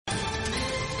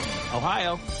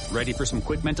Ohio, ready for some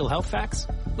quick mental health facts?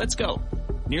 Let's go.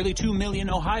 Nearly 2 million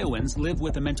Ohioans live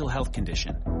with a mental health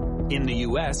condition. In the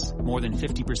U.S., more than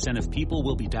 50% of people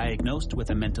will be diagnosed with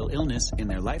a mental illness in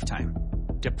their lifetime.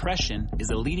 Depression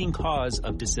is a leading cause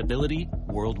of disability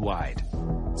worldwide.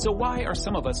 So why are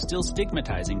some of us still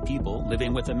stigmatizing people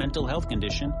living with a mental health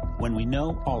condition when we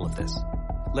know all of this?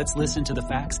 Let's listen to the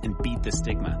facts and beat the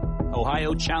stigma.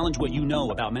 Ohio, challenge what you know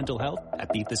about mental health at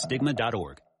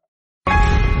beatthestigma.org.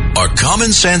 A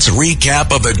common sense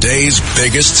recap of the day's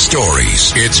biggest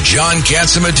stories. It's John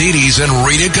Catsimatidis and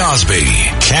Rita Cosby.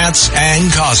 Katz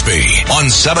and Cosby on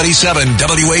 77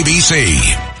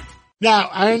 WABC. Now,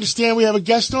 I understand we have a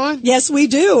guest on? Yes, we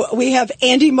do. We have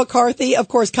Andy McCarthy, of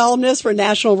course, columnist for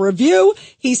National Review.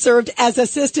 He served as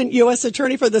assistant U.S.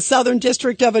 attorney for the Southern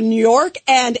District of New York.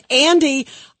 And Andy,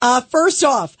 first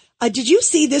off, did you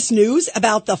see this news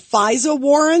about the FISA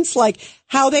warrants? Like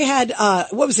how they had,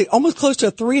 almost close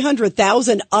to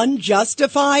 300,000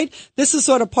 unjustified? This is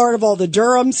sort of part of all the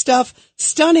Durham stuff.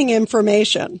 Stunning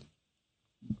information.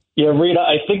 Yeah, Rita,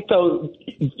 I think, though,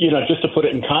 just to put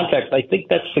it in context, I think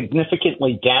that's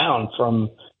significantly down from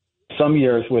some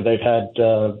years where they've had,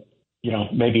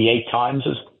 maybe 8 times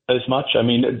as much. I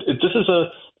mean, it's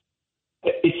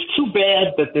too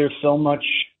bad that there's so much,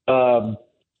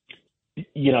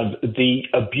 the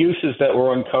abuses that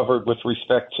were uncovered with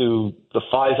respect to the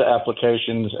FISA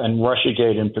applications and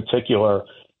Russiagate in particular,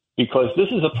 because this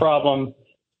is a problem,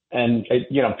 and,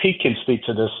 Pete can speak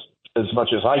to this as much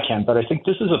as I can, but I think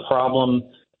this is a problem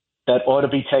that ought to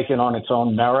be taken on its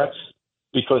own merits,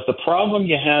 because the problem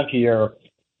you have here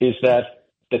is that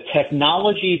the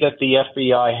technology that the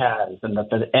FBI has and that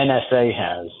the NSA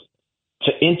has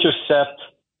to intercept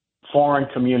foreign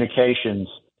communications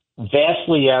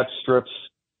vastly outstrips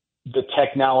the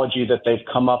technology that they've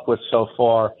come up with so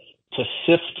far to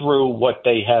sift through what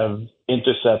they have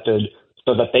intercepted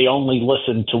so that they only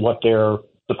listen to what they're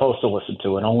supposed to listen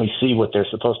to and only see what they're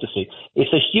supposed to see.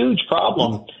 It's a huge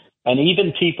problem. And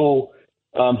even people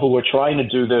who are trying to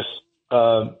do this,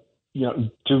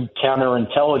 do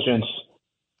counterintelligence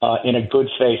in a good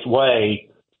faith way,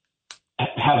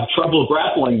 have trouble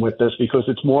grappling with this because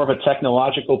it's more of a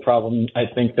technological problem, I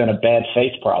think, than a bad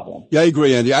faith problem. Yeah, I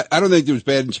agree, Andy. I don't think there's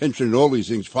bad intention in all these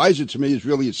things. FISA, to me, is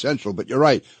really essential. But you're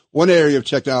right. One area of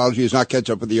technology is not catch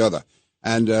up with the other.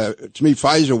 And to me,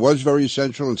 FISA was very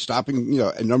essential in stopping,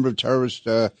 a number of terrorist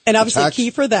and obviously attacks.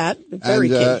 Key for that. Very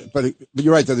key. But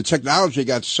you're right, though. The technology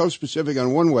got so specific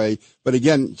on one way, but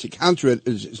again, to counter it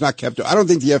is not kept up. I don't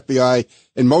think the FBI,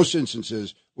 in most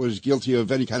instances, was guilty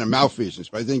of any kind of malfeasance.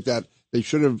 But I think that they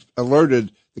should have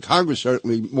alerted the Congress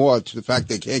certainly more to the fact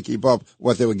they can't keep up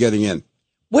what they were getting in.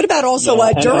 What about also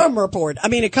a Durham report? I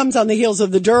mean, it comes on the heels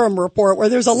of the Durham report where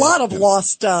there's a lot of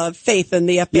lost faith in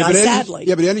the FBI, sadly.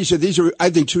 But Andy said these are, I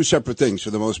think, 2 separate things for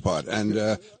the most part. And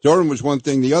Durham was one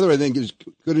thing. The other, I think, is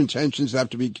good intentions have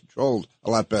to be controlled a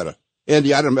lot better.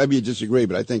 Andy, maybe you disagree,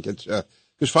 but I think it's because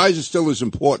FISA still is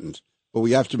important, but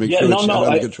we have to make sure it's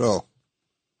under control.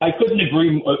 I couldn't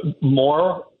agree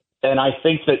more. And I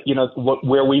think that,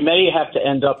 where we may have to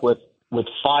end up with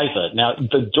FISA. Now,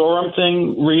 the Durham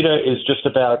thing, Rita, is just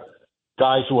about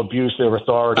guys who abuse their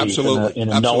authority in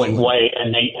a knowing way,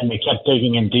 and they kept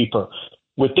digging in deeper.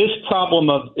 With this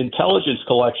problem of intelligence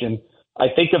collection, I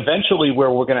think eventually where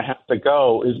we're going to have to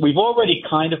go is we've already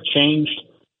kind of changed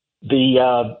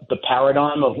the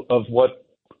paradigm of what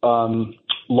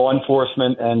law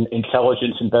enforcement and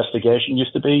intelligence investigation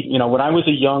used to be. When I was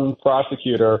a young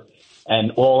prosecutor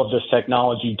and all of this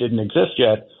technology didn't exist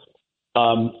yet,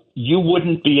 you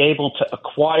wouldn't be able to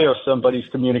acquire somebody's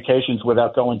communications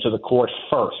without going to the court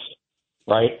first,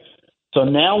 right? So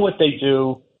now what they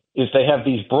do is they have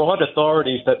these broad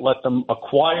authorities that let them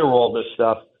acquire all this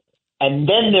stuff, and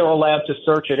then they're allowed to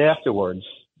search it afterwards.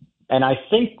 And I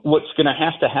think what's going to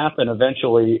have to happen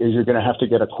eventually is you're going to have to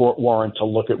get a court warrant to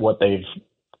look at what they've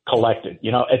collected.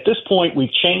 At this point,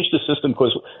 we've changed the system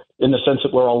because in the sense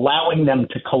that we're allowing them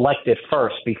to collect it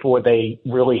first before they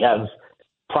really have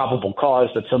probable cause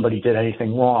that somebody did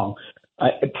anything wrong.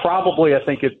 I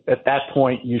think at that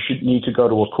point you should need to go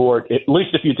to a court, at least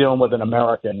if you're dealing with an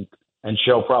American, and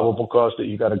show probable cause that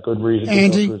you got a good reason to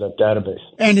go through that database.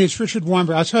 Andy, it's Richard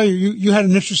Weinberg. I'll tell you, you had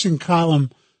an interesting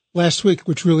column last week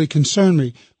which really concerned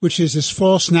me, which is this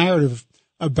false narrative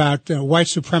about white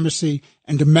supremacy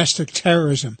and domestic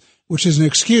terrorism, which is an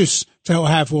excuse to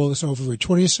have all this overreach.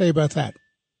 What do you say about that?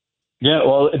 Yeah,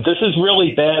 well, this is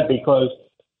really bad because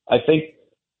I think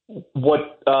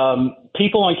what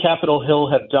people on Capitol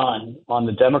Hill have done on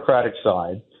the Democratic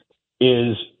side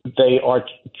is they are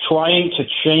trying to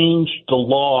change the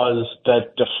laws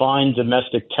that define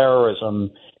domestic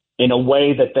terrorism in a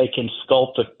way that they can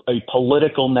sculpt a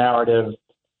political narrative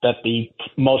that the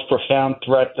most profound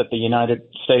threat that the United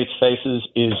States faces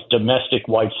is domestic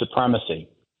white supremacy.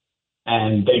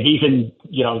 And they've even,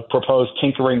 proposed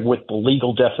tinkering with the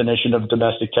legal definition of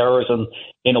domestic terrorism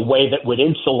in a way that would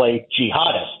insulate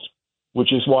jihadists,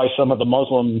 which is why some of the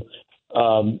Muslim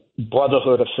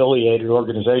Brotherhood-affiliated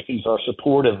organizations are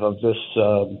supportive of this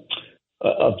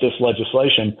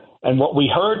legislation. And what we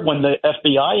heard when the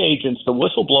FBI agents, the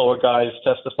whistleblower guys,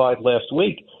 testified last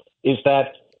week is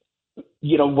that,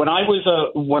 when I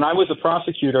was a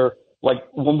prosecutor, like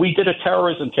when we did a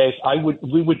terrorism case,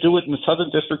 we would do it in the Southern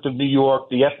District of New York.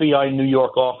 The FBI New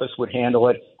York office would handle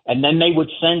it, and then they would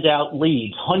send out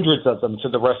leads, hundreds of them, to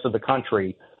the rest of the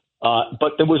country.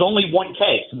 But there was only one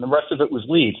case, and the rest of it was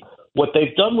leads. What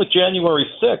they've done with January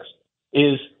 6th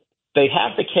is they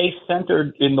have the case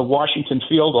centered in the Washington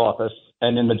field office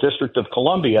and in the District of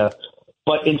Columbia.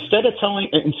 But instead of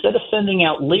sending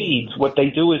out leads, what they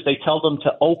do is they tell them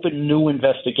to open new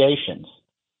investigations.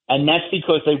 And that's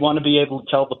because they want to be able to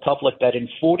tell the public that in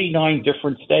 49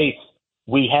 different states,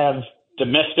 we have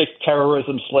domestic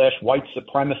terrorism / white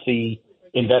supremacy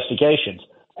investigations.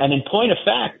 And in point of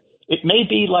fact, it may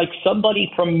be like somebody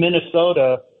from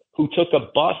Minnesota who took a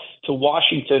bus to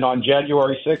Washington on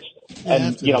January 6th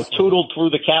and, tootled through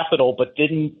the Capitol, but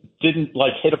didn't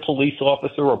like hit a police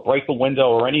officer or break a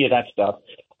window or any of that stuff.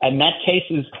 And that case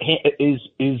is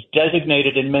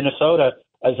designated in Minnesota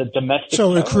as a domestic.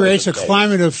 So it creates a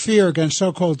climate of fear against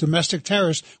so-called domestic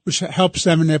terrorists, which helps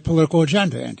them in their political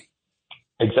agenda, Andy.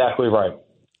 Exactly right.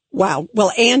 Wow.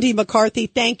 Well, Andy McCarthy,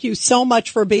 thank you so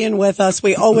much for being with us.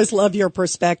 We always love your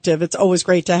perspective. It's always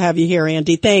great to have you here,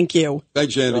 Andy. Thank you.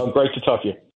 Thanks, Andy. Great to talk to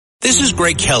you. This is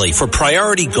Greg Kelly for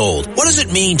Priority Gold. What does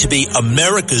it mean to be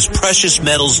America's precious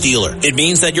metals dealer? It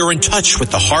means that you're in touch with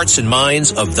the hearts and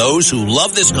minds of those who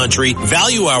love this country,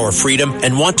 value our freedom,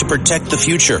 and want to protect the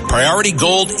future. Priority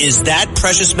Gold is that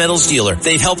precious metals dealer.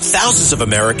 They've helped thousands of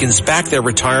Americans back their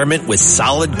retirement with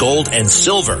solid gold and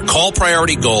silver. Call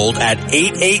Priority Gold at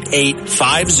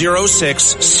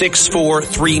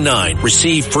 888-506-6439.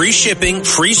 Receive free shipping,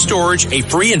 free storage, a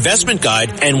free investment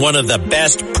guide, and one of the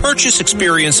best purchase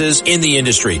experiences in the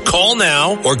industry. Call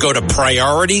now or go to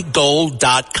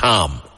PriorityGold.com.